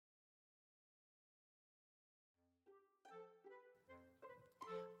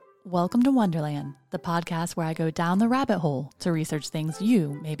Welcome to Wonderland, the podcast where I go down the rabbit hole to research things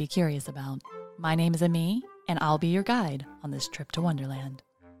you may be curious about. My name is Ami, and I'll be your guide on this trip to Wonderland.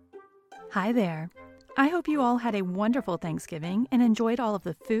 Hi there. I hope you all had a wonderful Thanksgiving and enjoyed all of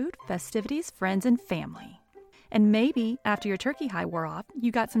the food, festivities, friends, and family. And maybe after your turkey high wore off,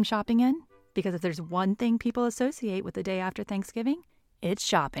 you got some shopping in? Because if there's one thing people associate with the day after Thanksgiving, it's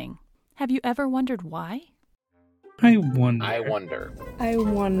shopping. Have you ever wondered why? I wonder. I wonder. I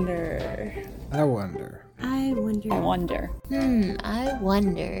wonder. I wonder. I wonder. I wonder. I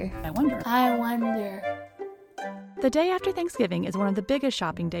wonder. I wonder. I wonder. The day after Thanksgiving is one of the biggest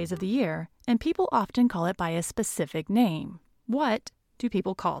shopping days of the year, and people often call it by a specific name. What do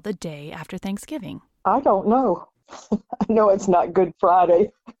people call the day after Thanksgiving? I don't know. I know it's not Good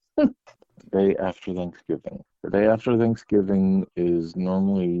Friday. Day after Thanksgiving. The day after Thanksgiving is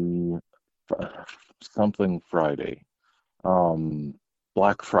normally something Friday.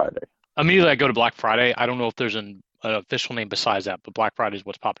 Black Friday. Immediately I go to Black Friday. I don't know if there's an official name besides that, but Black Friday is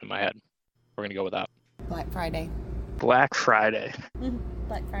what's popping in my head. We're going to go with that. Black Friday. Black Friday.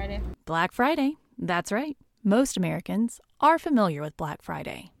 Black Friday. Black Friday. That's right. Most Americans are familiar with Black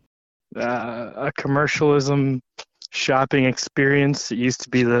Friday. A commercialism shopping experience. It used to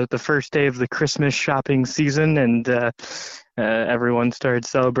be the first day of the Christmas shopping season, and everyone started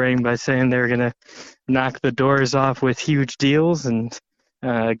celebrating by saying they were going to knock the doors off with huge deals, and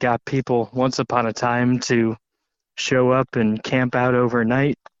got people once upon a time to show up and camp out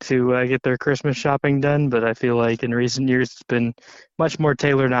overnight to get their Christmas shopping done. But I feel like in recent years it's been much more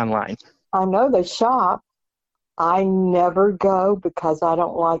tailored online. I know they shop. I never go because I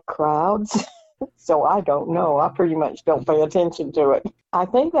don't like crowds. So I don't know. I pretty much don't pay attention to it. I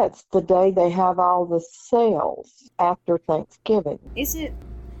think that's the day they have all the sales after Thanksgiving. Is it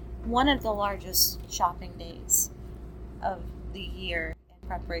one of the largest shopping days of the year in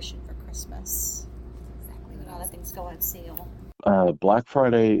preparation for Christmas? Exactly. When all the things go on sale. Black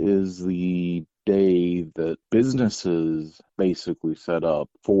Friday is the day that businesses basically set up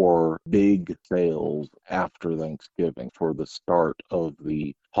for big sales after Thanksgiving for the start of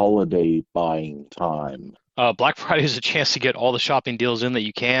the holiday buying time. Black Friday is a chance to get all the shopping deals in that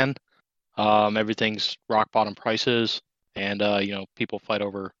you can. Everything's rock bottom prices, and people fight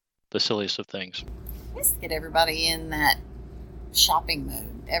over the silliest of things. Just get everybody in that shopping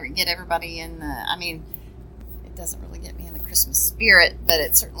mode. Get everybody in the. It doesn't really get me in the Christmas spirit, but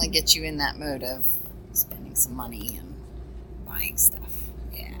it certainly gets you in that mode of spending some money and buying stuff.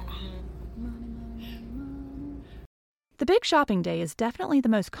 Yeah. The big shopping day is definitely the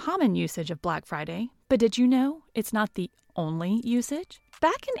most common usage of Black Friday, but did you know it's not the only usage?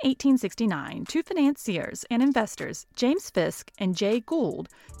 Back in 1869, two financiers and investors, James Fisk and Jay Gould,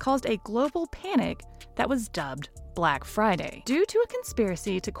 caused a global panic that was dubbed Black Friday due to a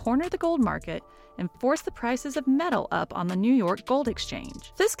conspiracy to corner the gold market and force the prices of metal up on the New York Gold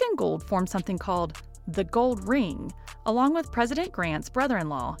Exchange. Fisk and Gould formed something called the Gold Ring, along with President Grant's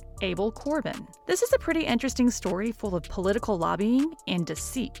brother-in-law, Abel Corbin. This is a pretty interesting story full of political lobbying and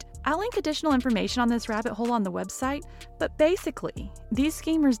deceit. I'll link additional information on this rabbit hole on the website, but basically, these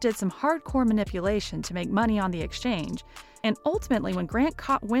schemers did some hardcore manipulation to make money on the exchange, and ultimately when Grant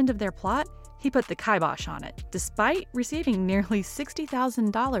caught wind of their plot, he put the kibosh on it, despite receiving nearly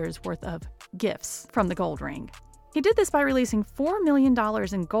 $60,000 worth of gifts from the gold ring. He did this by releasing $4 million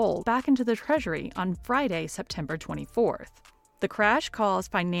in gold back into the Treasury on Friday, September 24th. The crash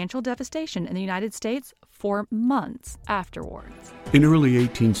caused financial devastation in the United States for months afterwards. In early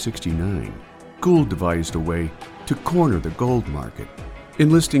 1869, Gould devised a way to corner the gold market,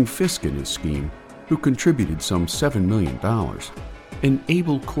 enlisting Fisk in his scheme, who contributed some $7 million, and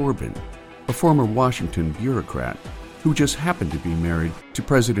Abel Corbin, a former Washington bureaucrat who just happened to be married to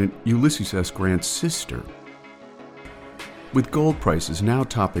President Ulysses S. Grant's sister. With gold prices now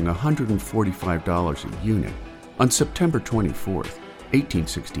topping $145 a unit, on September 24,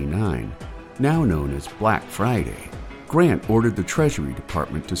 1869, now known as Black Friday, Grant ordered the Treasury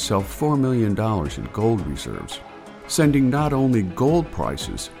Department to sell $4 million in gold reserves, sending not only gold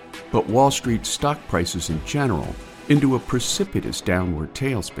prices, but Wall Street stock prices in general into a precipitous downward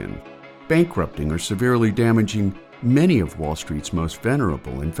tailspin, bankrupting or severely damaging many of Wall Street's most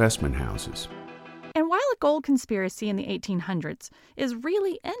venerable investment houses. And while a gold conspiracy in the 1800s is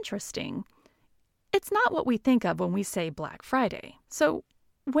really interesting, it's not what we think of when we say Black Friday. So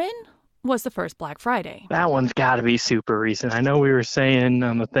when was the first Black Friday? That one's got to be super recent. I know we were saying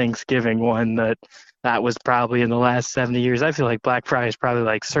on the Thanksgiving one that was probably in the last 70 years. I feel like Black Friday is probably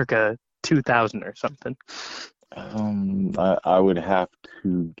like circa 2000 or something. I would have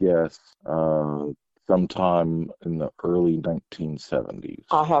to guess sometime in the early 1970s.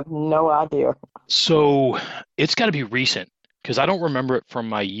 I have no idea. So it's got to be recent because I don't remember it from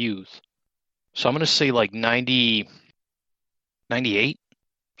my youth. So I'm going to say like 90, 98,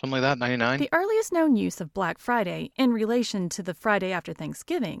 something like that, 99. The earliest known use of Black Friday in relation to the Friday after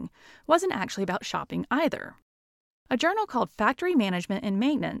Thanksgiving wasn't actually about shopping either. A journal called Factory Management and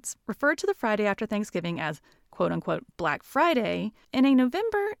Maintenance referred to the Friday after Thanksgiving as quote-unquote Black Friday in a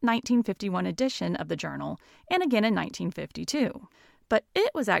November 1951 edition of the journal and again in 1952. But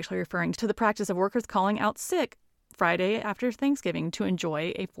it was actually referring to the practice of workers calling out sick Friday after Thanksgiving to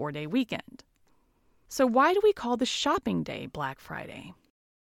enjoy a 4-day weekend. So why do we call the shopping day Black Friday?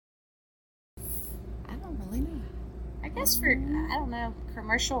 I don't really know. I guess for,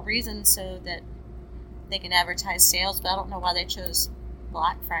 commercial reasons so that they can advertise sales, but I don't know why they chose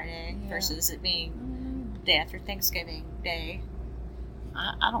Black Friday versus it being day after Thanksgiving Day.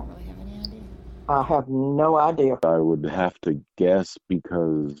 I don't really have any idea. I have no idea. I would have to guess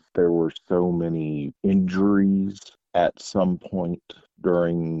because there were so many injuries at some point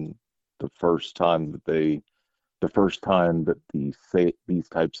during the first time that these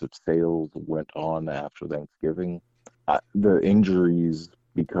types of sales went on after Thanksgiving. The injuries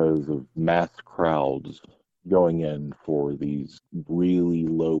because of mass crowds going in for these really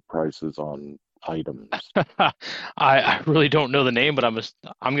low prices on items. I really don't know the name, but I'm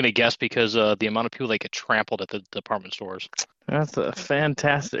going to guess because the amount of people that get trampled at the department stores. That's a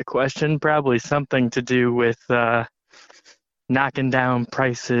fantastic question. Probably something to do with knocking down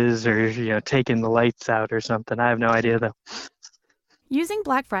prices or taking the lights out or something. I have no idea though. Using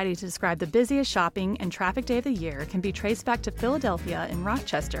Black Friday to describe the busiest shopping and traffic day of the year can be traced back to Philadelphia and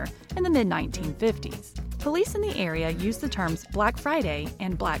Rochester in the mid-1950s. Police in the area used the terms Black Friday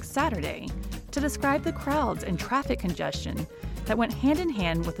and Black Saturday to describe the crowds and traffic congestion that went hand in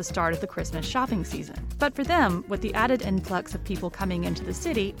hand with the start of the Christmas shopping season. But for them, with the added influx of people coming into the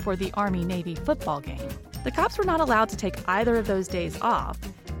city for the Army-Navy football game, the cops were not allowed to take either of those days off,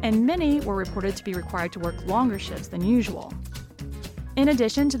 and many were reported to be required to work longer shifts than usual. In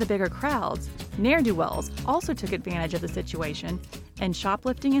addition to the bigger crowds, ne'er-do-wells also took advantage of the situation, and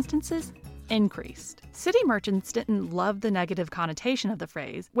shoplifting instances increased. City merchants didn't love the negative connotation of the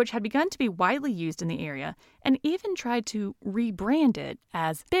phrase, which had begun to be widely used in the area, and even tried to rebrand it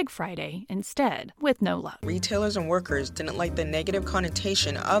as Big Friday instead, with no luck. Retailers and workers didn't like the negative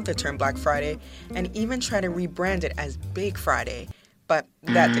connotation of the term Black Friday and even tried to rebrand it as Big Friday, but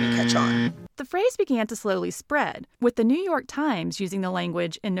that didn't catch on. The phrase began to slowly spread, with the New York Times using the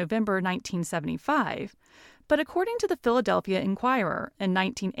language in November 1975, but according to the Philadelphia Inquirer in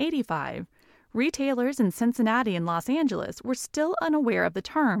 1985, retailers in Cincinnati and Los Angeles were still unaware of the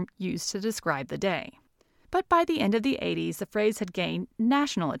term used to describe the day. But by the end of the 80s, the phrase had gained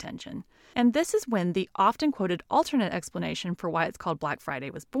national attention, and this is when the often quoted alternate explanation for why it's called Black Friday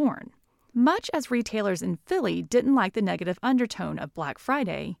was born. Much as retailers in Philly didn't like the negative undertone of Black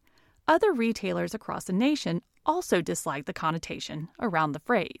Friday, other retailers across the nation also disliked the connotation around the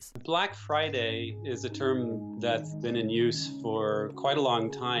phrase. Black Friday is a term that's been in use for quite a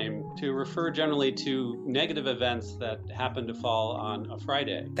long time to refer generally to negative events that happen to fall on a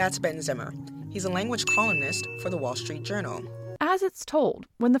Friday. That's Ben Zimmer. He's a language columnist for the Wall Street Journal. As it's told,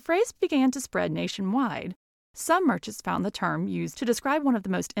 when the phrase began to spread nationwide, some merchants found the term used to describe one of the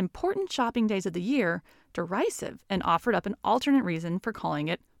most important shopping days of the year derisive and offered up an alternate reason for calling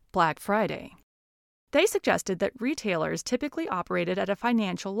it Black Friday. They suggested that retailers typically operated at a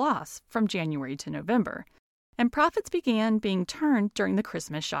financial loss from January to November, and profits began being turned during the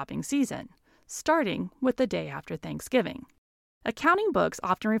Christmas shopping season, starting with the day after Thanksgiving. Accounting books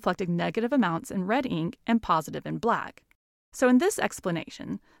often reflected negative amounts in red ink and positive in black. So in this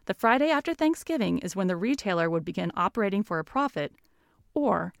explanation, the Friday after Thanksgiving is when the retailer would begin operating for a profit,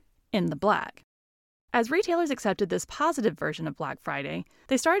 or in the black. As retailers accepted this positive version of Black Friday,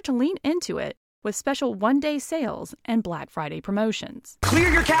 they started to lean into it with special one-day sales and Black Friday promotions. Clear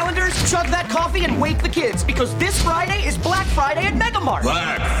your calendars, chug that coffee, and wake the kids, because this Friday is Black Friday at Mega Mart.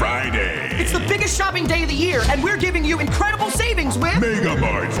 Black Friday. It's the biggest shopping day of the year, and we're giving you incredible savings with Mega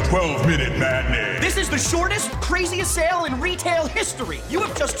Mart's 12-minute matinee. This is the shortest, craziest sale in retail history. You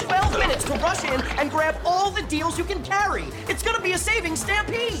have just 12 minutes to rush in and grab all the deals you can carry. It's gonna be a savings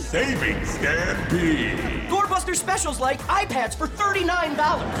stampede. Savings stampede. Doorbuster specials like iPads for $39,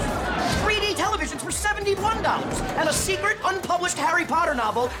 3D televisions for $71, and a secret, unpublished Harry Potter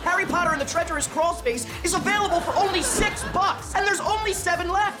novel, Harry Potter and the Treacherous Crawl Space, is available for only $6. And there's only 7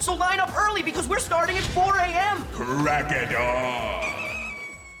 left, so line up early because we're starting at 4 a.m. Crack it on.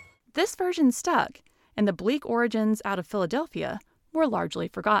 This version stuck, and the bleak origins out of Philadelphia were largely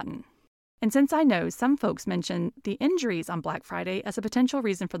forgotten. And since I know some folks mention the injuries on Black Friday as a potential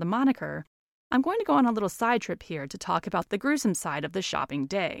reason for the moniker, I'm going to go on a little side trip here to talk about the gruesome side of the shopping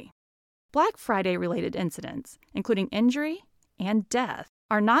day. Black Friday-related incidents, including injury and death,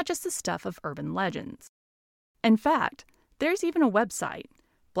 are not just the stuff of urban legends. In fact, there's even a website,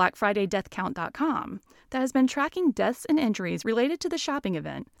 BlackFridayDeathCount.com, that has been tracking deaths and injuries related to the shopping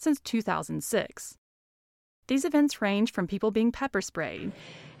event since 2006. These events range from people being pepper sprayed.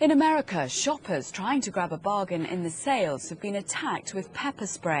 In America, shoppers trying to grab a bargain in the sales have been attacked with pepper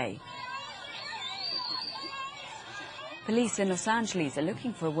spray. Police in Los Angeles are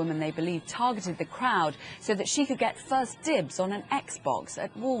looking for a woman they believe targeted the crowd so that she could get first dibs on an Xbox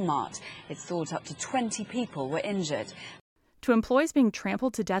at Walmart. It's thought up to 20 people were injured. To employees being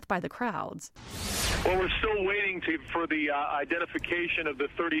trampled to death by the crowds. Well, we're still waiting for the identification of the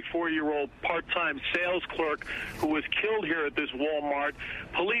 34-year-old part-time sales clerk who was killed here at this Walmart.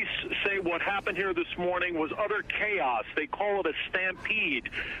 Police say what happened here this morning was utter chaos. They call it a stampede.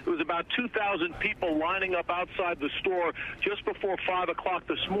 It was about 2,000 people lining up outside the store just before 5 o'clock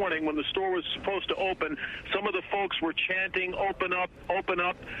this morning when the store was supposed to open. Some of the folks were chanting, "Open up, open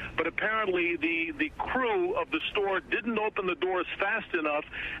up," but apparently the crew of the store didn't open the doors fast enough,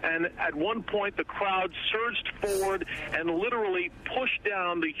 and at one point the crowd surged forward and literally pushed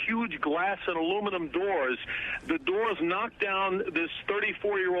down the huge glass and aluminum doors. The doors knocked down this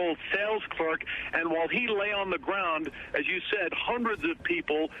 34-year-old sales clerk, and while he lay on the ground, as you said, hundreds of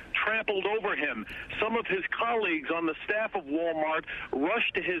people trampled over him. Some of his colleagues on the staff of Walmart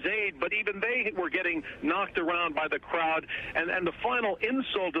rushed to his aid, but even they were getting knocked around by the crowd. And the final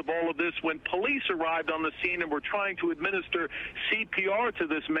insult of all of this, when police arrived on the scene and were trying to administer CPR to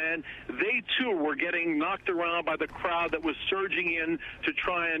this man, they too were getting knocked around by the crowd that was surging in to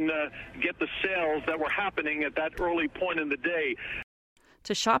try and get the sales that were happening at that early point in the day.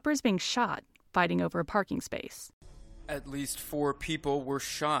 To shoppers being shot fighting over a parking space. At least 4 people were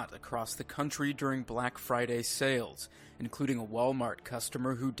shot across the country during Black Friday sales, including a Walmart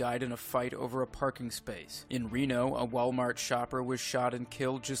customer who died in a fight over a parking space. In Reno, a Walmart shopper was shot and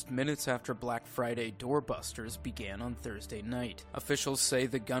killed just minutes after Black Friday doorbusters began on Thursday night. Officials say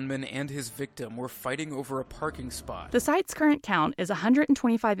the gunman and his victim were fighting over a parking spot. The site's current count is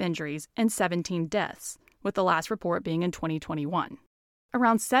 125 injuries and 17 deaths, with the last report being in 2021.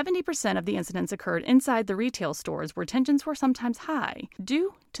 Around 70% of the incidents occurred inside the retail stores where tensions were sometimes high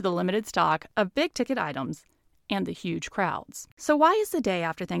due to the limited stock of big-ticket items and the huge crowds. So why is the day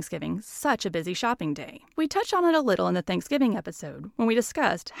after Thanksgiving such a busy shopping day? We touched on it a little in the Thanksgiving episode when we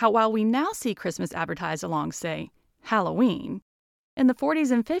discussed how while we now see Christmas advertised along, say, Halloween, in the 40s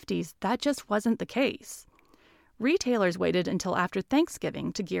and 50s that just wasn't the case. Retailers waited until after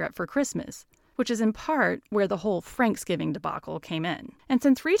Thanksgiving to gear up for Christmas, which is in part where the whole Franksgiving debacle came in. And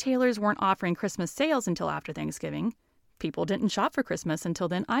since retailers weren't offering Christmas sales until after Thanksgiving, people didn't shop for Christmas until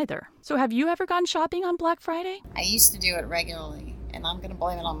then either. So have you ever gone shopping on Black Friday? I used to do it regularly, and I'm going to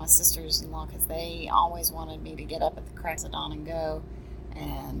blame it on my sisters-in-law because they always wanted me to get up at the crack of dawn and go.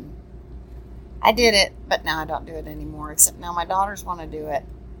 And I did it, but now I don't do it anymore, except now my daughters want to do it,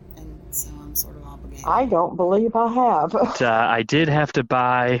 and so I'm sort of obligated. I don't believe I have. But, I did have to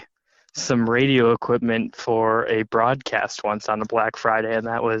buy some radio equipment for a broadcast once on a Black Friday, and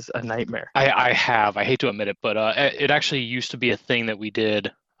that was a nightmare. I hate to admit it, but it actually used to be a thing that we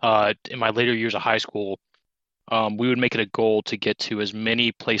did in my later years of high school. We would make it a goal to get to as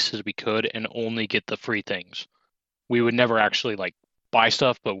many places as we could and only get the free things. We would never actually buy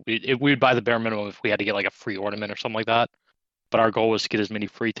stuff, but we would buy the bare minimum if we had to get a free ornament or something like that. But our goal was to get as many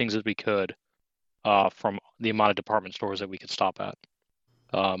free things as we could from the amount of department stores that we could stop at.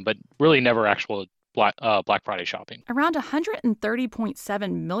 But really never actual Black Friday shopping. Around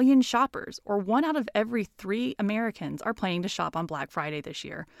 130.7 million shoppers, or 1 out of every 3 Americans, are planning to shop on Black Friday this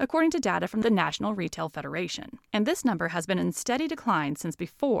year, according to data from the National Retail Federation. And this number has been in steady decline since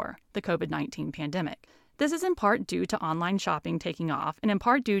before the COVID-19 pandemic. This is in part due to online shopping taking off, and in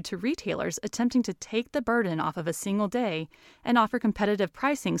part due to retailers attempting to take the burden off of a single day and offer competitive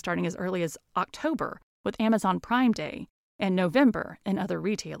pricing starting as early as October with Amazon Prime Day, and November and other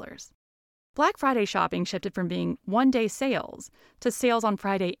retailers. Black Friday shopping shifted from being one-day sales to sales on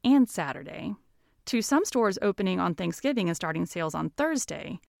Friday and Saturday, to some stores opening on Thanksgiving and starting sales on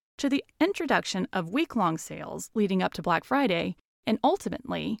Thursday, to the introduction of week-long sales leading up to Black Friday, and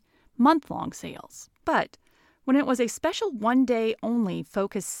ultimately, month-long sales. But when it was a special one-day only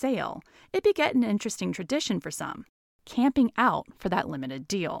focused sale, it begat an interesting tradition for some, camping out for that limited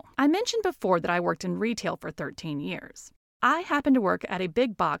deal. I mentioned before that I worked in retail for 13 years. I happened to work at a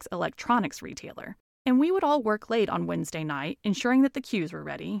big box electronics retailer, And we would all work late on Wednesday night, ensuring that the queues were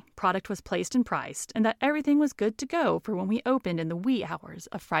ready, product was placed and priced, and that everything was good to go for when we opened in the wee hours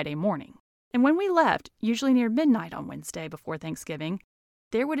of Friday morning. And when we left, usually near midnight on Wednesday before Thanksgiving,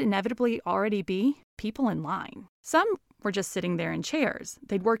 there would inevitably already be people in line. Some were just sitting there in chairs.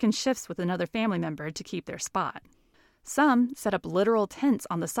 They'd work in shifts with another family member to keep their spot. Some set up literal tents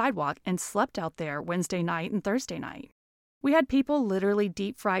on the sidewalk and slept out there Wednesday night and Thursday night. We had people literally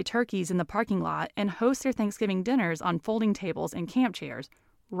deep fry turkeys in the parking lot and host their Thanksgiving dinners on folding tables and camp chairs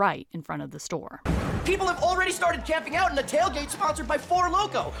right in front of the store. People have already started camping out in the tailgate sponsored by Four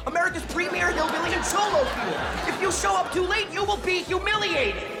Loko, America's premier hillbilly and solo fuel. If you show up too late, you will be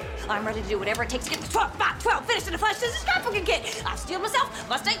humiliated. I'm ready to do whatever it takes to get the 12 finished in the flesh. This is scrapbooking kit. I've steeled myself,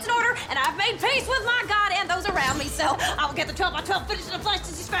 my state's in order, and I've made peace with my God and those around me. So I will get the 12x12 finished in the flesh.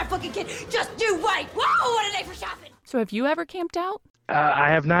 This is scrapbooking kit. Just you wait. Whoa, what a day for shopping. So have you ever camped out? I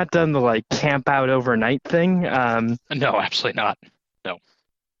have not done the camp out overnight thing. No, absolutely not. No.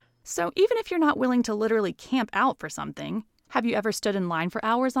 So even if you're not willing to literally camp out for something, have you ever stood in line for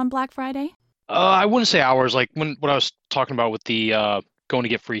hours on Black Friday? I wouldn't say hours. Like what I was talking about with the going to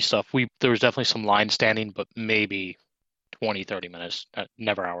get free stuff, there was definitely some line standing, but maybe 20, 30 minutes,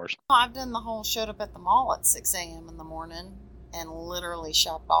 never hours. I've done the whole showed up at the mall at 6 a.m. in the morning and literally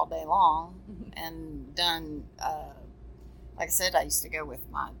shopped all day long and done, like I said, I used to go with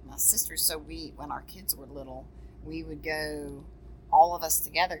my sisters. So when our kids were little, we would go, all of us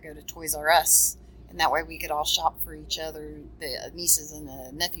together, go to Toys R Us. And that way we could all shop for each other, the nieces and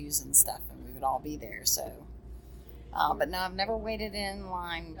the nephews and stuff, and we would all be there. So, but no, I've never waited in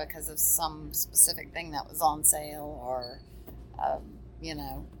line because of some specific thing that was on sale or,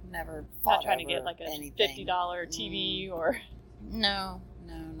 never fought Not trying to get over a anything. $50 TV or... No,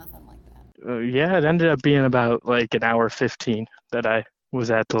 nothing like that. Yeah, it ended up being about an hour 15 that I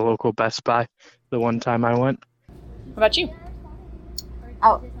was at the local Best Buy the one time I went. What about you?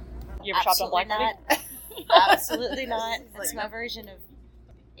 Oh, you ever shopped on Black Friday? Absolutely not. That's my version of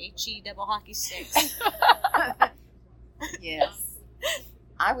HE double hockey sticks. Yes.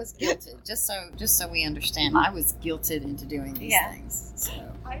 I was guilted, just so we understand, I was guilted into doing these things. So.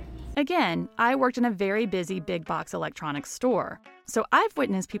 Again, I worked in a very busy big box electronics store, so I've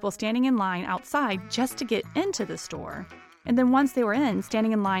witnessed people standing in line outside just to get into the store, and then once they were in,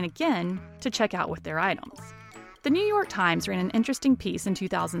 standing in line again to check out with their items. The New York Times ran an interesting piece in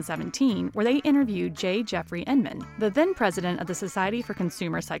 2017 where they interviewed J. Jeffrey Inman, the then president of the Society for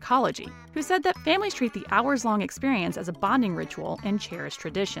Consumer Psychology, who said that families treat the hours-long experience as a bonding ritual and cherished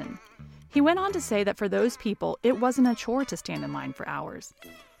tradition. He went on to say that for those people, it wasn't a chore to stand in line for hours.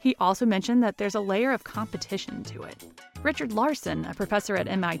 He also mentioned that there's a layer of competition to it. Richard Larson, a professor at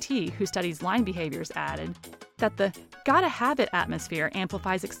MIT who studies line behaviors, added that the gotta-have-it atmosphere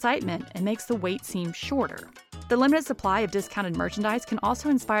amplifies excitement and makes the wait seem shorter. The limited supply of discounted merchandise can also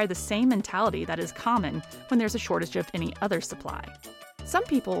inspire the same mentality that is common when there's a shortage of any other supply. Some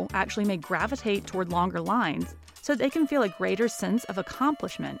people actually may gravitate toward longer lines so that they can feel a greater sense of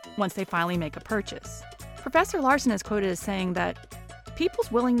accomplishment once they finally make a purchase. Professor Larson is quoted as saying that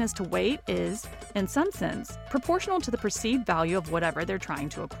people's willingness to wait is, in some sense, proportional to the perceived value of whatever they're trying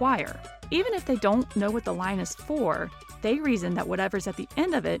to acquire. Even if they don't know what the line is for, they reason that whatever's at the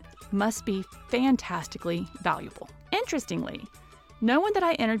end of it must be fantastically valuable. Interestingly, no one that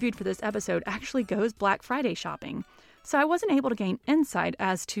I interviewed for this episode actually goes Black Friday shopping, so I wasn't able to gain insight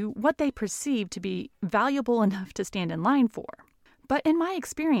as to what they perceive to be valuable enough to stand in line for. But in my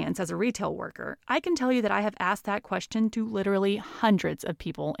experience as a retail worker, I can tell you that I have asked that question to literally hundreds of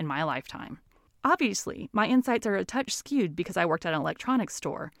people in my lifetime. Obviously, my insights are a touch skewed because I worked at an electronics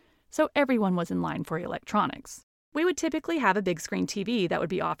store, so everyone was in line for electronics. We would typically have a big screen TV that would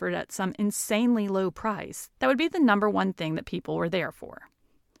be offered at some insanely low price. That would be the number one thing that people were there for.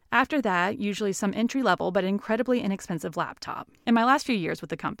 After that, usually some entry-level but incredibly inexpensive laptop. In my last few years with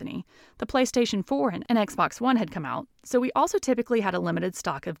the company, the PlayStation 4 and Xbox One had come out, so we also typically had a limited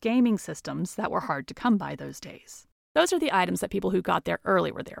stock of gaming systems that were hard to come by those days. Those are the items that people who got there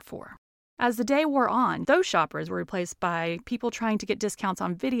early were there for. As the day wore on, those shoppers were replaced by people trying to get discounts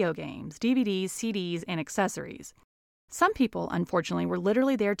on video games, DVDs, CDs, and accessories. Some people, unfortunately, were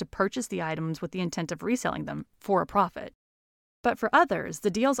literally there to purchase the items with the intent of reselling them for a profit. But for others, the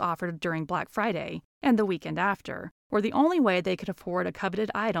deals offered during Black Friday and the weekend after were the only way they could afford a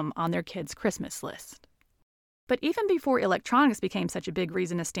coveted item on their kids' Christmas list. But even before electronics became such a big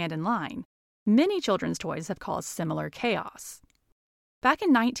reason to stand in line, many children's toys have caused similar chaos. Back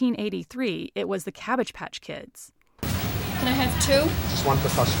in 1983, it was the Cabbage Patch Kids. Can I have two? Just one per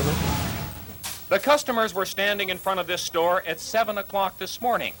customer. The customers were standing in front of this store at 7 o'clock this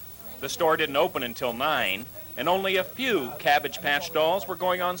morning. The store didn't open until 9, and only a few Cabbage Patch dolls were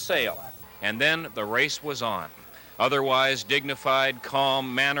going on sale. And then the race was on. Otherwise dignified,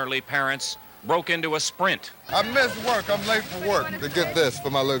 calm, mannerly parents broke into a sprint. I missed work. I'm late for work to get this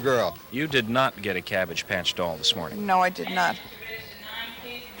for my little girl. You did not get a Cabbage Patch doll this morning. No, I did not.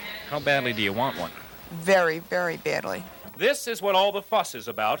 How badly do you want one? Very, very badly. This is what all the fuss is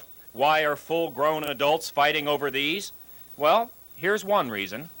about. Why are full-grown adults fighting over these? Well, here's one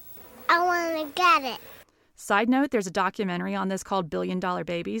reason. I want to get it. Side note, there's a documentary on this called $1 Billion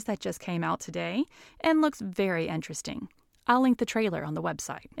Babies that just came out today and looks very interesting. I'll link the trailer on the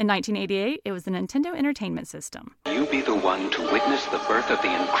website. In 1988, it was the Nintendo Entertainment System. You be the one to witness the birth of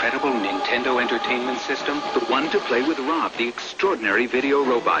the incredible Nintendo Entertainment System? The one to play with Rob, the extraordinary video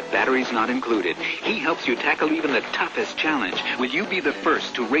robot, batteries not included. He helps you tackle even the toughest challenge. Will you be the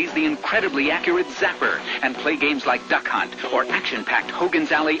first to raise the incredibly accurate Zapper and play games like Duck Hunt or action-packed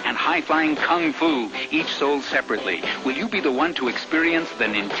Hogan's Alley and high-flying Kung Fu, each sold separately? Will you be the one to experience the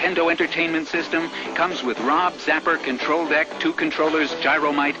Nintendo Entertainment System? Comes with Rob, Zapper, Control Deck, 2 controllers,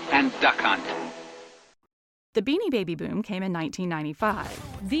 Gyromite, and Duck Hunt. The Beanie Baby boom came in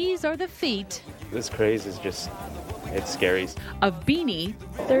 1995. These are the feet. This craze is just, it's scary. Of Beanie.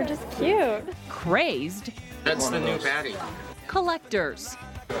 They're just cute. Crazed. That's the new baddie. Collectors.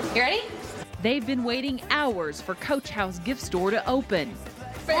 You ready? They've been waiting hours for Coach House gift store to open.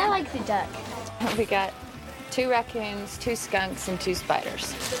 I like the duck. We got 2 raccoons, 2 skunks, and 2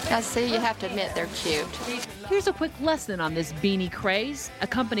 spiders. Now, see, you have to admit they're cute. Here's a quick lesson on this beanie craze. A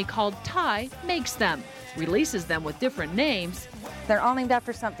company called Ty makes them, releases them with different names. They're all named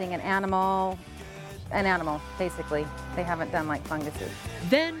after something, an animal, basically. They haven't done like funguses.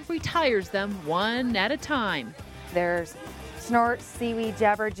 Then retires them one at a time. There's Snort, Seaweed,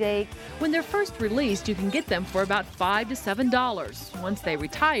 Jabberjake. When they're first released, you can get them for about $5 to $7. Once they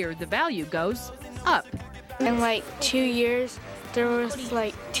retire, the value goes up. In like 2 years, they're worth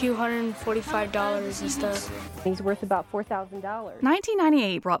like $245 and stuff. He's worth about $4,000.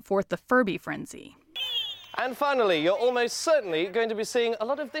 1998 brought forth the Furby frenzy. And finally, you're almost certainly going to be seeing a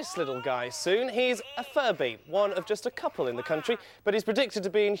lot of this little guy soon. He's a Furby, one of just a couple in the country, but he's predicted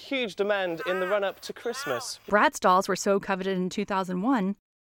to be in huge demand in the run-up to Christmas. Bratz dolls were so coveted in 2001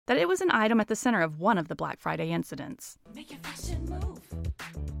 that it was an item at the center of one of the Black Friday incidents. Make your fashion move.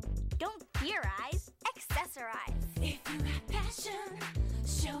 Don't theorize, accessorize. If you have passion,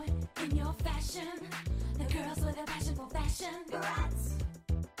 show it in your fashion. The girls with a passion for fashion. Bratz.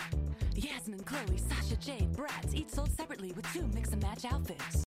 Yasmin, Chloe, Sasha, Jade, Bratz, each sold separately with 2 mix-and-match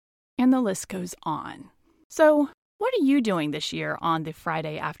outfits. And the list goes on. So, what are you doing this year on the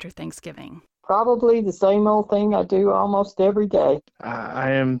Friday after Thanksgiving? Probably the same old thing I do almost every day.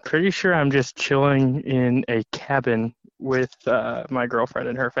 I am pretty sure I'm just chilling in a cabin with my girlfriend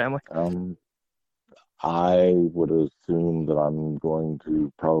and her family. I would assume that I'm going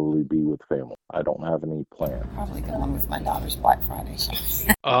to probably be with family. I don't have any plans. Probably going with my daughter's Black Friday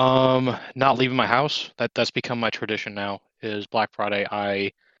shopping. Not leaving my house. That's become my tradition now. Is Black Friday.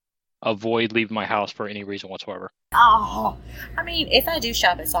 I avoid leaving my house for any reason whatsoever. Oh, I mean, if I do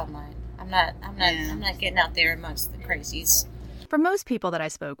shop, it's online. I'm not getting out there amongst the crazies. For most people that I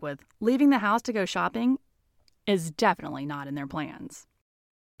spoke with, leaving the house to go shopping is definitely not in their plans.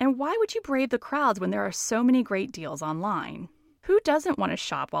 And why would you brave the crowds when there are so many great deals online? Who doesn't want to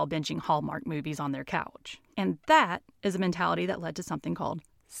shop while binging Hallmark movies on their couch? And that is a mentality that led to something called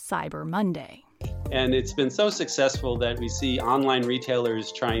Cyber Monday. And it's been so successful that we see online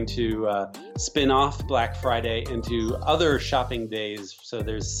retailers trying to spin off Black Friday into other shopping days. So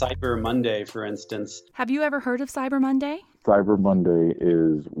there's Cyber Monday, for instance. Have you ever heard of Cyber Monday? Cyber Monday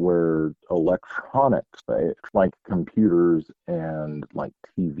is where electronics, like computers and like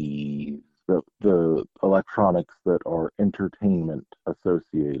TVs, the electronics that are entertainment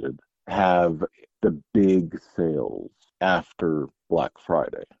associated, have the big sales after Black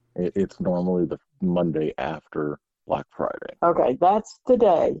Friday. It's normally the Monday after Black Friday. Okay, that's the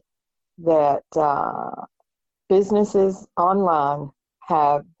day that businesses online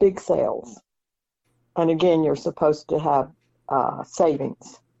have big sales. And again, you're supposed to have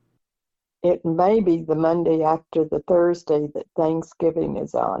savings. It may be the Monday after the Thursday that Thanksgiving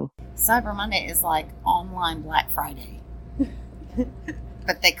is on. Cyber Monday is like online Black Friday.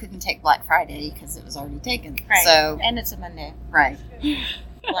 But they couldn't take Black Friday because it was already taken. Right. So, and it's a Monday. Right.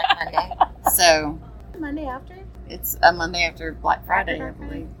 Black Monday. So Monday after? It's a Monday after Black Friday, I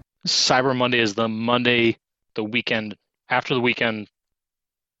believe. Cyber Monday is the Monday, the weekend, after the weekend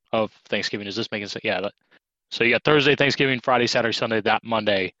of Thanksgiving. Is this making sense? Yeah. So you got Thursday, Thanksgiving, Friday, Saturday, Sunday. That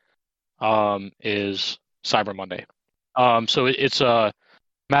Monday is Cyber Monday. So it's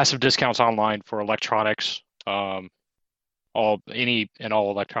massive discounts online for electronics. All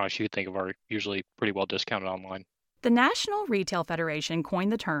electronics you think of are usually pretty well discounted online. The National Retail Federation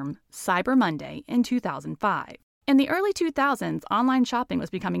coined the term Cyber Monday in 2005. In the early 2000s, online shopping was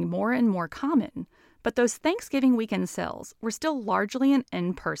becoming more and more common, but those Thanksgiving weekend sales were still largely an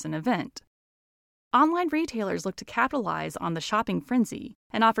in-person event. Online retailers looked to capitalize on the shopping frenzy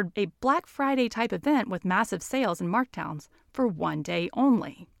and offered a Black Friday-type event with massive sales and markdowns for one day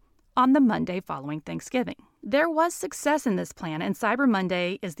only, on the Monday following Thanksgiving. There was success in this plan, and Cyber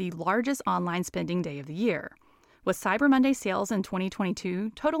Monday is the largest online spending day of the year, with Cyber Monday sales in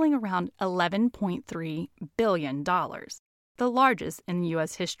 2022 totaling around $11.3 billion, the largest in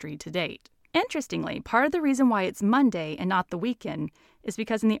U.S. history to date. Interestingly, part of the reason why it's Monday and not the weekend is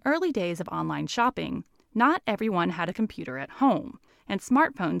because in the early days of online shopping, not everyone had a computer at home, and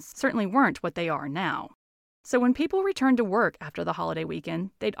smartphones certainly weren't what they are now. So when people returned to work after the holiday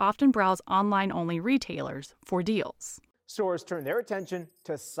weekend, they'd often browse online-only retailers for deals. Stores turned their attention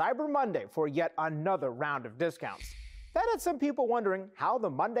to Cyber Monday for yet another round of discounts. That had some people wondering how the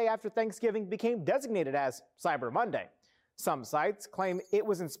Monday after Thanksgiving became designated as Cyber Monday. Some sites claim it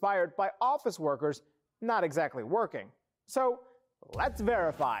was inspired by office workers not exactly working. So let's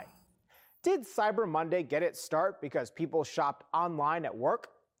verify. Did Cyber Monday get its start because people shopped online at work?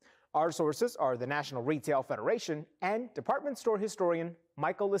 Our sources are the National Retail Federation and department store historian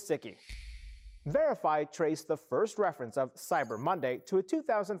Michael Lisicki. Verify traced the first reference of Cyber Monday to a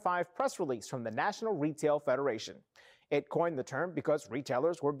 2005 press release from the National Retail Federation. It coined the term because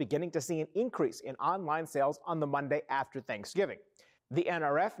retailers were beginning to see an increase in online sales on the Monday after Thanksgiving. The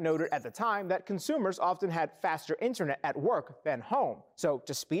NRF noted at the time that consumers often had faster internet at work than home, so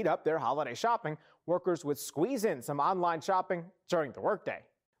to speed up their holiday shopping, workers would squeeze in some online shopping during the workday.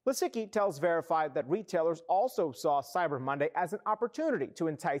 Lisicki tells Verify that retailers also saw Cyber Monday as an opportunity to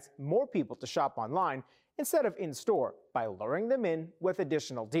entice more people to shop online instead of in-store by luring them in with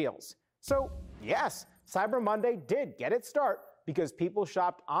additional deals. So, yes, Cyber Monday did get its start because people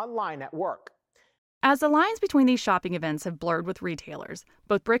shopped online at work. As the lines between these shopping events have blurred with retailers,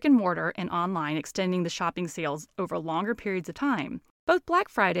 both brick and mortar and online extending the shopping sales over longer periods of time, both Black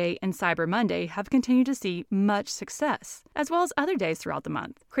Friday and Cyber Monday have continued to see much success, as well as other days throughout the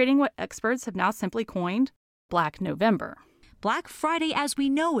month, creating what experts have now simply coined Black November. Black Friday as we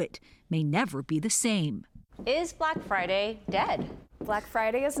know it may never be the same. Is Black Friday dead? Black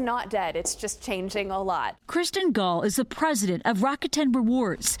Friday is not dead. It's just changing a lot. Kristen Gall is the president of Rakuten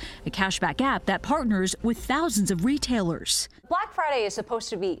Rewards, a cashback app that partners with thousands of retailers. Black Friday is supposed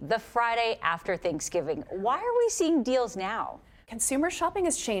to be the Friday after Thanksgiving. Why are we seeing deals now? Consumer shopping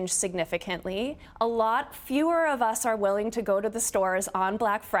has changed significantly. A lot fewer of us are willing to go to the stores on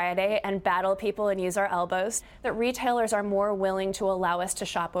Black Friday and battle people and use our elbows. That retailers are more willing to allow us to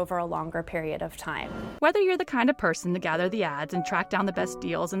shop over a longer period of time. Whether you're the kind of person to gather the ads and track down the best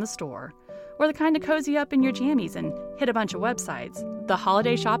deals in the store, or the kind to cozy up in your jammies and hit a bunch of websites, the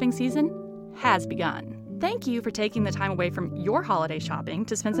holiday shopping season has begun. Thank you for taking the time away from your holiday shopping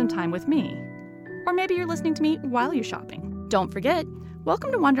to spend some time with me. Or maybe you're listening to me while you're shopping. Don't forget,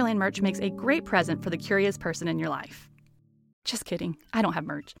 Welcome to Wonderland merch makes a great present for the curious person in your life. Just kidding, I don't have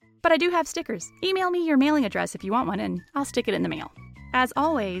merch, but I do have stickers. Email me your mailing address if you want one, and I'll stick it in the mail. As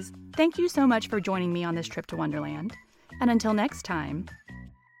always, thank you so much for joining me on this trip to Wonderland. And until next time,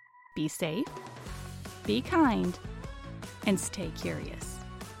 be safe, be kind, and stay curious.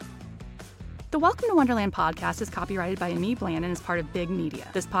 The Welcome to Wonderland podcast is copyrighted by Amy Bland and is part of Big Media.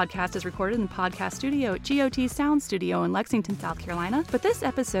 This podcast is recorded in the podcast studio at GOT Sound Studio in Lexington, South Carolina, but this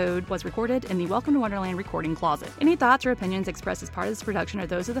episode was recorded in the Welcome to Wonderland recording closet. Any thoughts or opinions expressed as part of this production are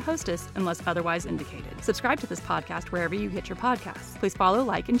those of the hostess unless otherwise indicated. Subscribe to this podcast wherever you get your podcasts. Please follow,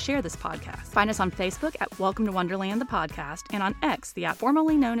 like, and share this podcast. Find us on Facebook at Welcome to Wonderland the podcast and on X, the app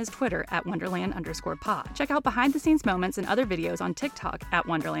formerly known as Twitter, at Wonderland_pod. Check out behind-the-scenes moments and other videos on TikTok at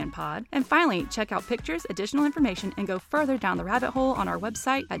Wonderland Pod. And finally, check out pictures, additional information, and go further down the rabbit hole on our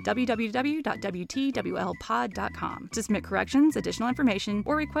website at www.wtwlpod.com. To submit corrections, additional information,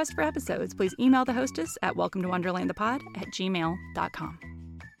 or requests for episodes, please email the hostess at welcometowonderlandthepod@gmail.com.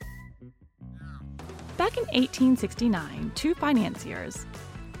 Back in 1869, two financiers...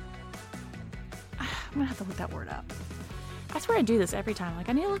 I'm going to have to look that word up. I swear I do this every time.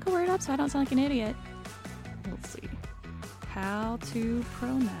 I need to look a word up so I don't sound like an idiot. Let's see. How to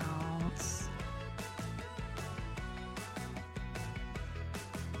pronounce...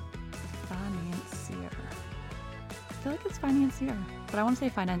 financier. I feel like it's financier, but I want to say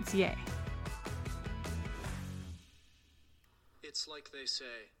financier. It's like they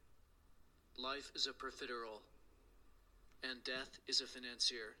say, life is a profiterole. and death is a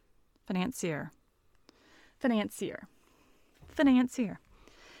financier. Financier. Financier. Financier.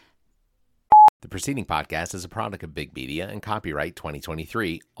 The preceding podcast is a product of Big Media and copyright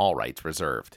 2023, all rights reserved.